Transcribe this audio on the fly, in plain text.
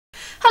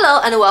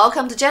Hello and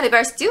welcome to Jelly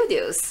Bear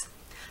Studios.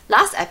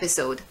 Last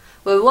episode,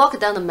 we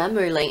walked down the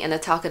memory lane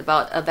and talked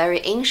about a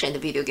very ancient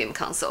video game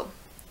console.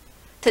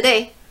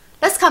 Today,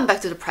 let's come back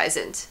to the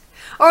present,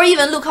 or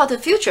even look out the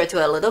future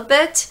to a little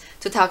bit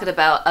to talk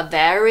about a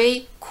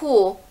very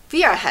cool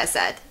VR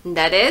headset,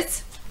 that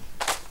is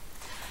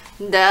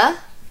the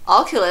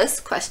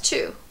Oculus Quest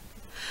 2.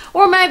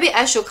 Or maybe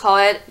I should call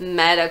it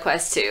Meta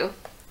Quest 2.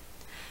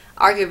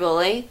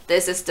 Arguably,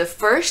 this is the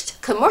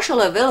first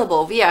commercially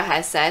available VR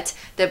headset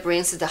that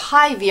brings the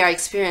high VR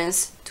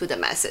experience to the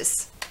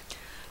masses.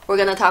 We're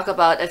gonna talk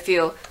about a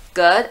few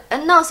good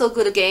and not so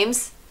good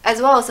games,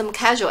 as well as some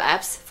casual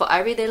apps for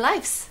everyday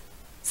lives.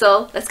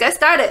 So let's get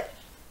started.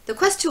 The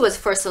Quest 2 was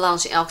first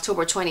launched in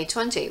October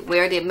 2020,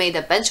 where they made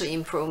a bunch of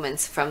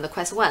improvements from the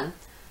Quest 1.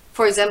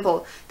 For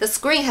example, the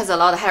screen has a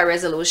lot of higher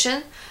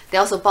resolution. They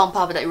also bump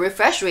up the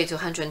refresh rate to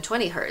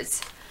 120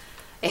 Hz.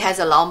 It has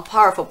a long,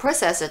 powerful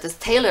processor that's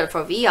tailored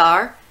for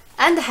VR,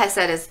 and the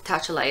headset is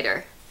touch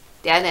lidar.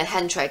 They added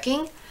hand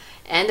tracking,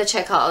 and the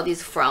check out all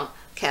these front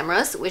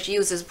cameras, which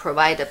users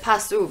provide the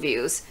pass-through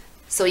views.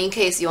 So in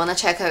case you want to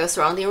check out your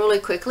surrounding really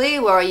quickly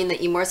while in the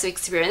immersive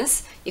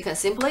experience, you can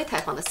simply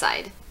tap on the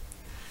side.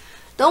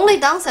 The only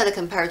downside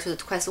compared to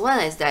the Quest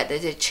 1 is that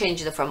they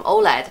changed from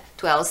OLED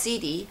to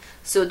LCD,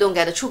 so you don't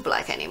get a true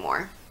black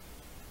anymore.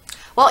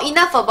 Well,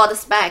 enough about the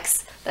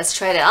specs. Let's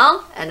try it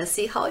on and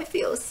see how it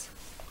feels.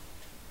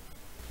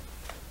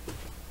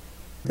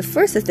 The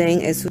first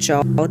thing is to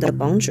show the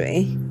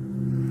boundary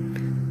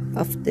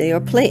of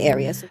your play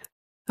areas.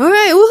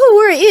 Alright, woohoo,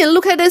 we're in!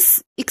 Look at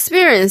this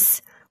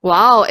experience!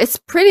 Wow, it's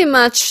pretty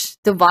much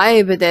the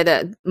vibe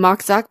that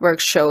Mark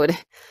Zuckerberg showed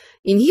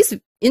in his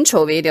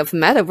intro video of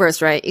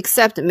Metaverse, right?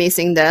 Except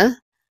missing the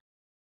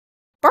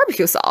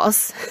barbecue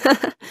sauce.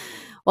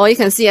 Well, you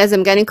can see as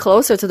I'm getting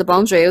closer to the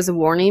boundary, it was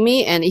warning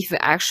me, and if I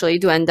actually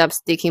do end up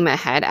sticking my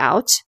head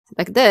out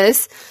like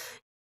this,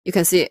 you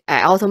can see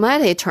I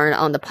automatically turn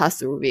on the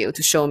pass-through view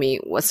to show me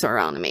what's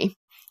around me.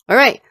 All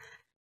right.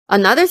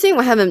 Another thing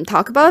we haven't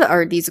talked about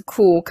are these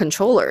cool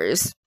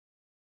controllers.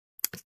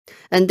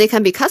 And they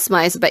can be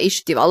customized by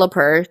each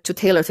developer to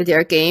tailor to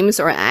their games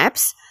or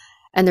apps.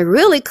 And the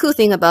really cool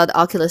thing about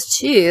Oculus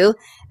 2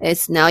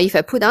 is now if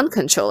I put on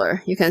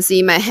controller, you can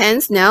see my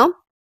hands now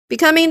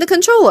becoming the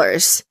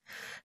controllers.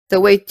 The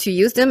way to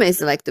use them is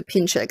like to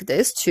pinch like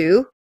this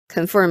to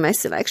confirm my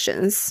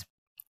selections.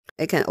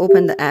 I can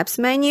open the apps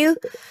menu.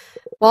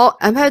 Well,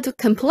 I have to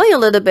complain a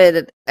little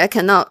bit. I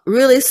cannot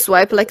really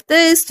swipe like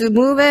this to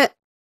move it.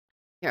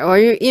 Or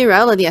in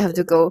reality, I have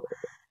to go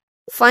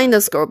find the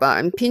scroll bar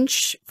and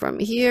pinch from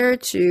here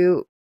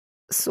to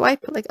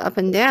swipe like up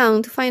and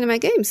down to find my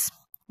games.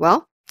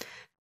 Well,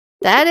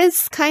 that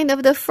is kind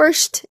of the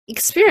first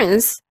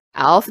experience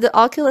of the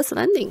Oculus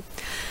landing.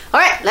 All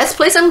right, let's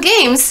play some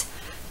games.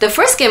 The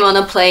first game I want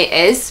to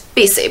play is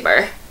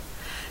Saber.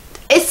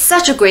 It's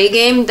such a great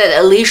game that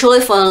I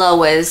literally fell in love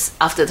with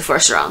after the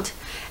first round.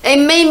 It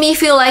made me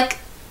feel like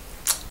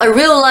a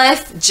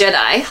real-life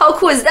Jedi. How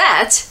cool is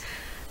that?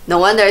 No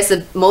wonder it's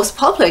the most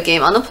popular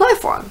game on the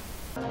platform.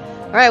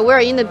 Alright, we're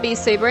in the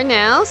Saber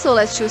now, so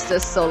let's choose the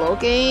solo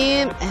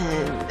game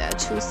and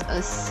choose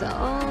a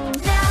song.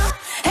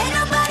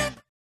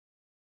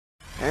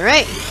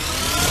 Alright,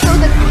 so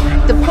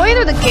the point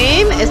of the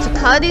game is to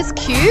cut these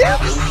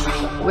cubes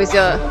with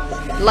your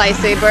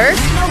lightsaber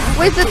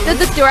with the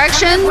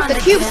direction the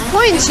cubes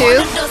point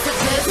to,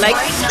 like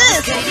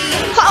this.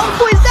 How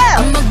cool is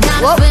that?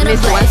 Whoa,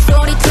 missed one.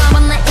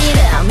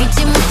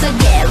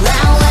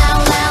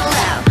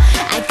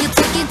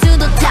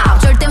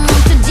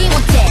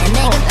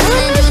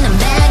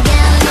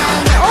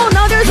 Oh,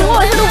 now there's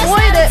one. I had to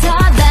avoid it.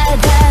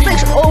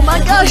 Oh my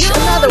gosh,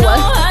 another one.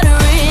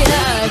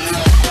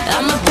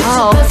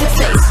 Wow.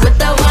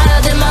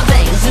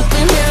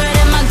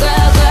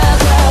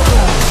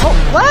 Oh,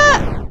 what?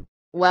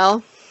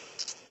 Well,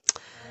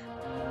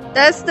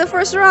 that's the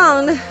first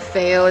round.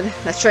 Failed.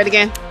 Let's try it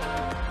again.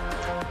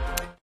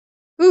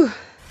 Ooh.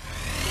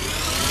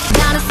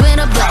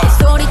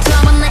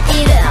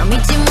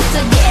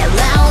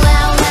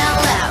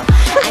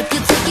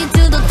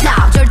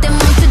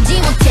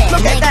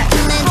 Look at that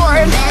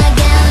sword.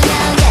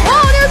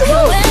 Oh, there's a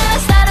move.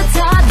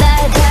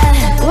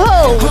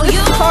 Whoa,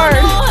 this is hard.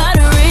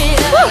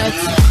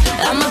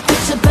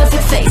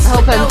 I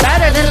hope I'm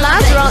better than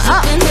last round.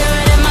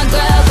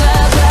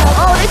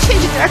 Oh, they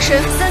changed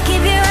direction.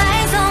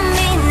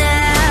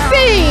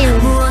 Beam!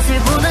 Whoa,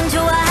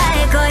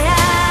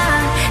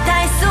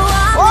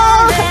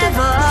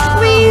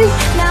 squeeze!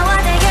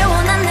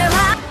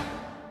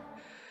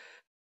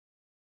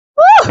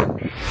 Woo!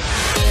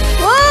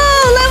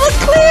 Whoa, level's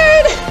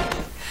cleared!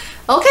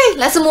 Okay,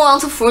 let's move on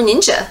to Fruit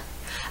Ninja.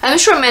 I'm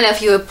sure many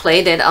of you have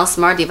played it on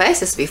smart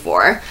devices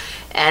before,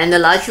 and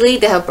luckily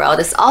they have brought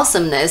this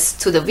awesomeness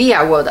to the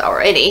VR world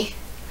already.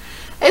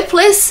 It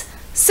plays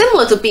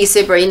similar to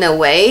Saber in a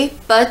way,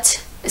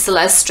 but it's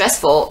less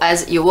stressful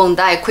as you won't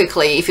die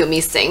quickly if you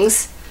miss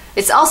things.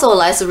 It's also a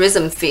less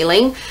rhythm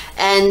feeling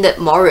and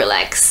more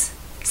relaxed.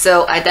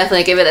 So I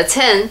definitely give it a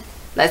 10.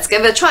 Let's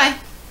give it a try.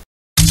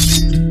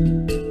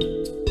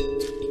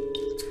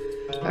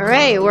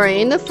 Alright, we're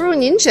in the Fruit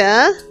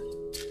Ninja.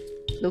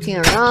 Looking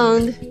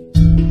around.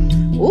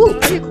 Ooh,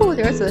 pretty cool.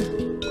 There's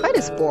quite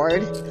a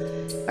board.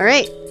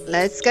 Alright,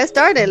 let's get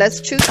started. Let's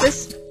choose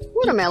this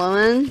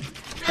watermelon.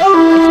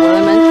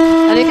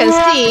 And you can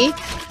see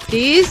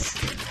these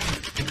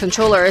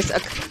controllers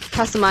are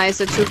customized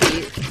to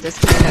be this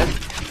kind of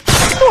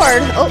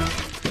board. Oh,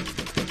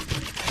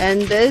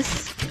 and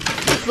this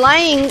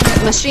flying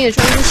machine is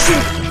trying to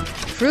shoot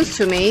fruits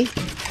to me.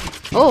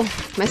 Oh,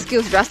 my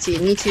skill's rusty.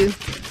 Need to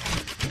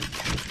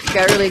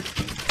get really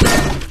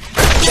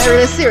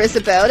serious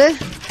about it.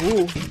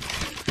 Ooh.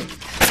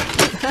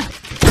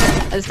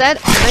 Instead,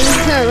 I need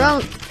to turn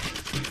around.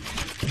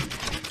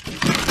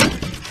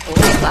 Oh,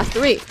 class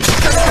 3.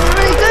 I'm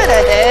really good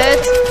at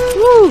it.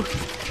 Woo!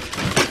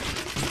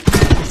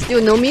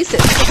 Still no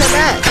misses. Look at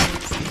that.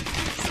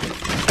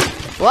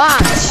 Wow,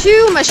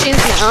 2 machines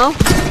now.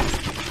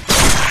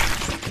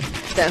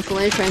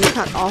 Definitely trying to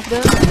cut off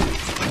them.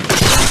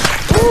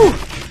 Ooh!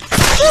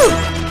 Woo!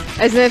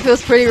 It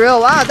feels pretty real.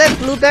 Wow, that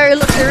blueberry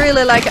looked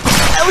really like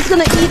I was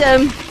gonna eat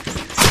them.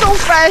 So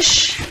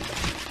fresh.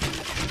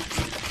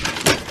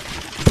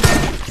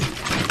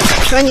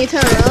 When you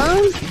turn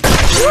around.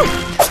 Woo!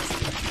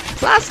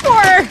 Class 4.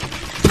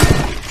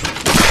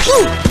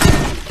 Woo!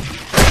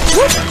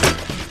 Woo!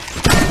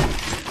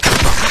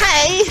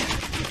 Hey!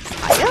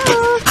 Hiya!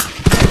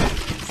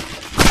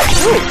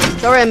 Ooh,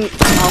 sorry, I'm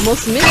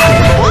almost missed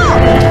it. Whoa!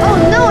 Oh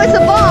no, it's a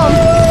bomb!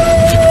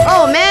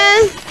 Oh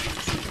man!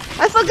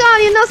 I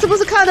forgot you're not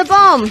supposed to cut a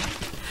bomb!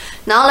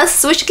 Now let's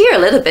switch gear a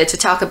little bit to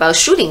talk about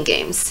shooting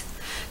games.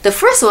 The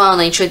first one I'll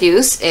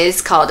introduce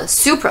is called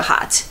Super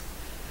Hot.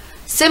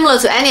 Similar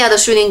to any other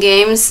shooting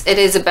games, it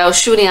is about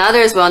shooting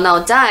others will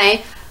not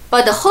die,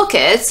 but the hook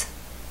is,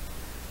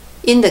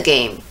 in the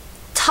game,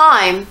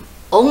 time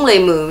only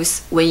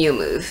moves when you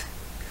move.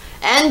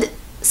 And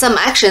some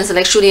actions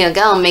like shooting a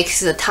gun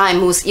makes the time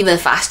moves even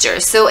faster,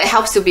 so it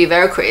helps to be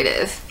very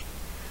creative.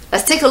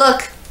 Let's take a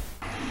look.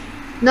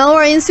 Now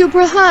we're in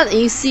Super Hot and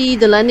you see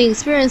the landing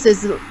experience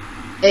is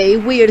a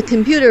weird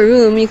computer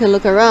room. You can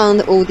look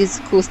around all these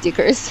cool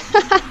stickers.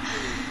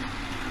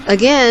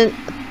 Again,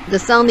 the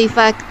sound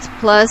effect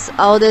plus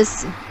all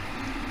this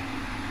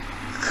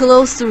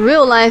close to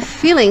real life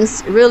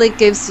feelings really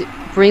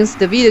brings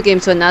the video game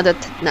to another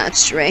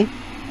notch, right?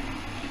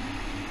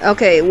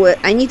 Okay,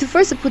 I need to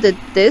first put the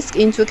disc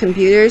into a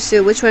computer,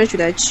 so which one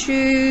should I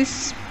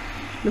choose?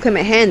 Look at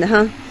my hand,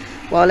 huh?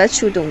 Well, let's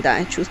choose Don't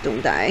Die. Choose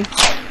Don't Die.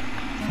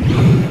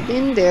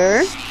 In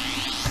there.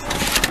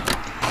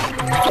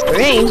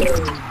 Great.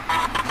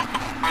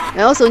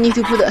 I also need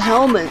to put a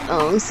helmet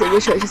on, so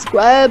which I just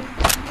grab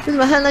with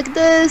my hand like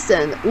this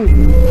and ooh,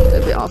 a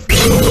bit off.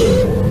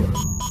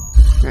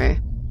 Right.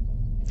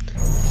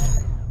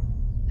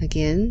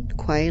 Again,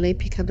 quietly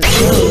pick up the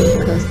phone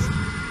because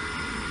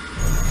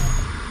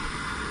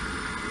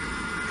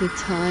the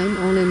time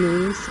only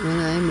moves when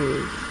I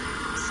move.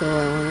 So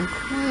I want to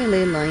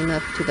quietly line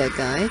up to that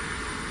guy.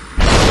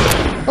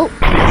 Oh!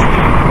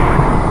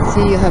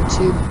 See, you have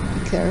to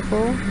be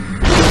careful.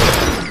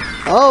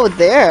 Oh,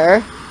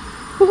 there!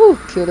 Woohoo!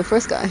 Kill the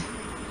first guy.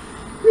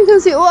 You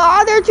can see,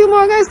 wow, there are 2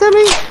 more guys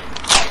coming!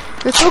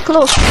 They're so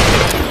close.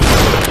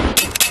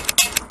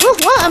 Oh,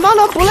 what? I'm out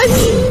of bullets?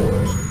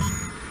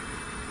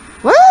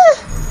 What?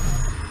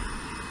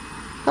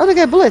 How do I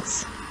get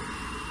bullets?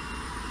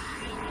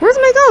 Where's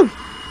my gun?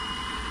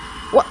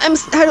 What? I'm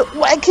trying to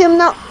whack him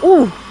now.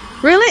 Ooh,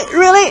 really?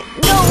 Really?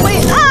 No way!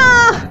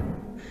 Ah!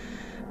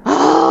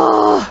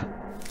 Ah!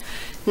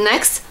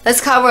 Next,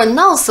 let's cover a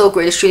not so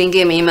great shooting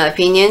game in my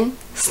opinion,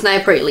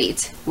 Sniper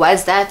Elite. Why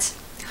is that?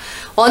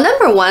 Well,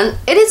 number 1,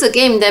 it is a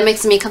game that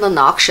makes me kind of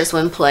noxious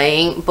when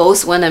playing,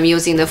 both when I'm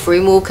using the free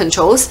move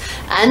controls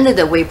and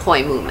the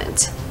waypoint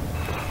movement.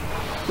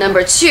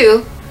 Number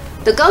 2,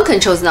 the gun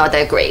control is not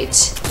that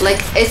great. Like,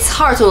 it's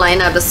hard to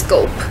line up the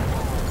scope.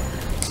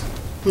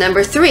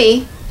 Number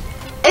 3,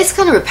 it's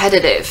kind of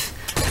repetitive.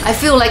 I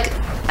feel like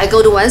I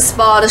go to one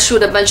spot,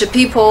 shoot a bunch of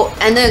people,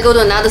 and then go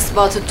to another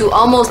spot to do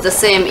almost the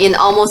same in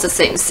almost the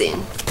same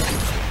scene.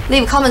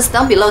 Leave comments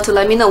down below to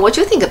let me know what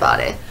you think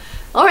about it.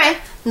 Alright,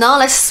 now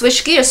let's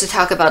switch gears to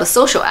talk about the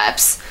social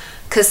apps.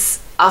 Cause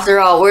after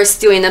all, we're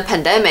still in a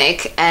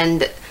pandemic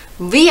and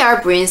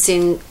VR brings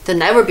in the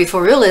never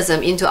before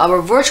realism into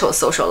our virtual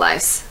social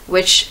lives,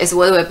 which is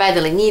what we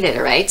badly needed,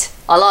 right?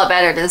 A lot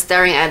better than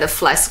staring at a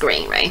flat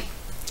screen, right?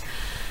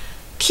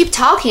 Keep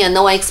Talking and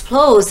No One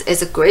Explodes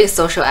is a great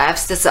social app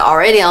that's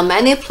already on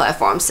many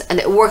platforms and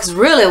it works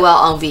really well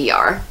on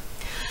VR.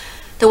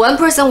 The one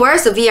person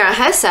wears the VR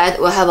headset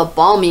will have a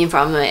bomb in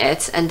front of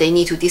it and they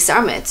need to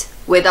disarm it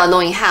without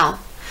knowing how.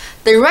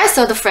 The rest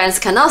of the friends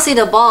cannot see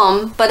the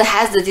bomb but it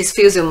has the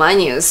diffuser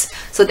menus,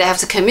 so they have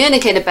to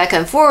communicate back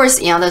and forth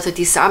in order to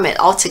disarm it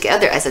all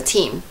together as a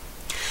team.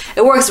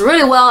 It works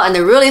really well and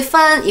really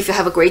fun if you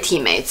have great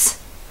teammates.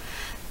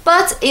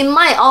 But it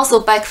might also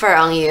backfire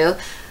on you,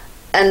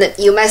 and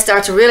you might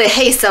start to really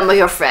hate some of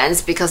your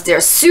friends because they're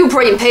super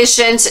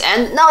impatient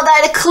and not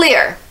that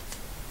clear.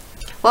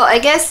 Well, I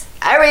guess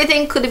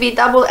everything could be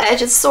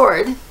double-edged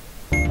sword.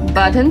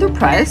 Button to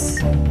press.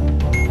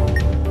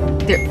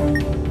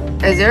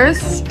 Is there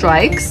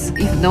strikes?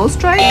 If no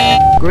strike,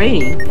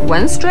 green.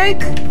 1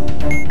 strike,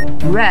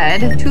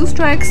 red. 2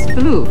 strikes,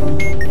 blue.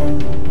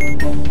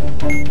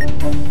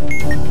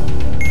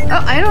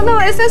 Oh, I don't know.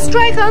 It says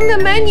strike on the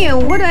menu.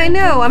 What do I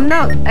know?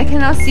 I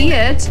cannot see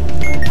it.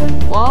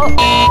 Well,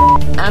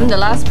 I'm the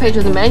last page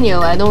of the menu.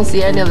 I don't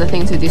see any of the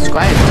things to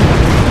describe.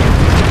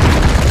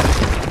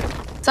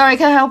 Sorry,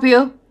 can't help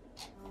you.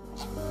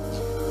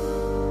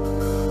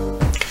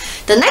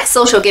 The next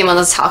social game I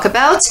want to talk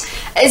about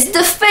is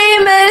the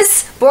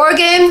famous board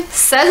game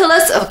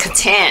Settlers of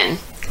Catan.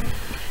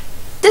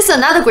 This is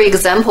another great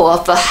example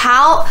of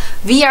how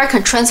VR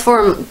can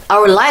transform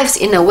our lives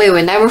in a way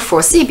we never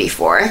foresee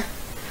before.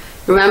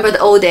 Remember the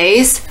old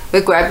days?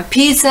 We grab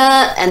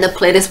pizza and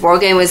play this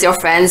board game with your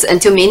friends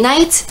until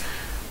midnight?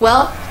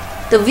 Well,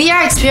 the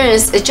VR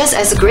experience is just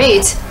as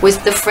great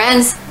with the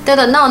friends that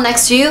are not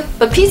next to you,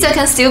 but pizza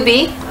can still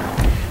be.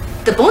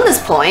 The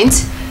bonus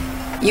point,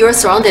 you are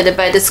surrounded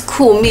by these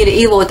cool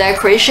medieval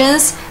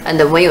decorations, and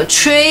when you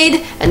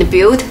trade and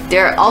build,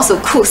 there are also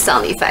cool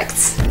sound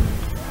effects.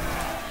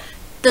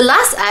 The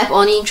last app I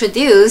want to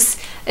introduce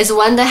is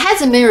one that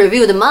hasn't been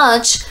reviewed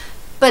much,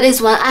 but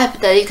it's one app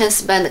that you can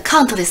spend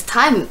countless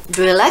time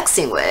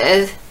relaxing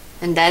with,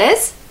 and that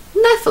is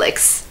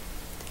Netflix.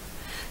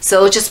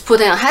 So just put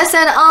your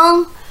headset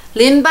on,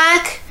 lean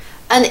back,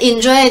 and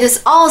enjoy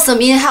this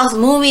awesome in-house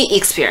movie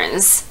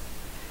experience.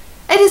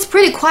 It is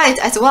pretty quiet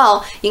as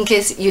well, in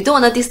case you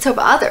don't want to disturb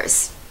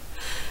others.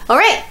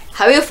 Alright,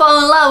 have you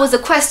fallen in love with the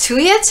Quest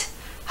 2 yet?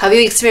 Have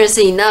you experienced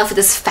enough of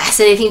these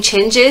fascinating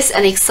changes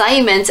and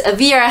excitement a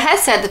VR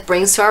headset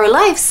brings to our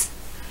lives?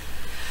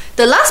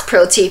 The last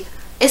pro tip,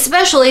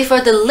 especially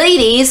for the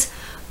ladies,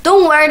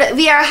 don't wear the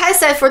VR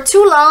headset for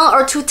too long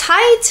or too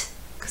tight,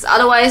 because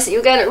otherwise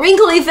you get a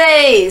wrinkly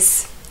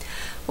face.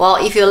 Well,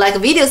 if you like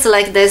videos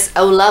like this,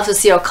 I would love to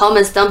see your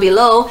comments down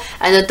below,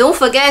 and don't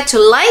forget to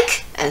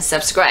like and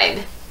subscribe.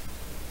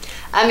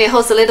 I'm your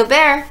host, Little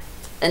Bear.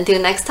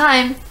 Until next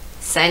time,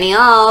 signing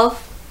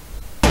off.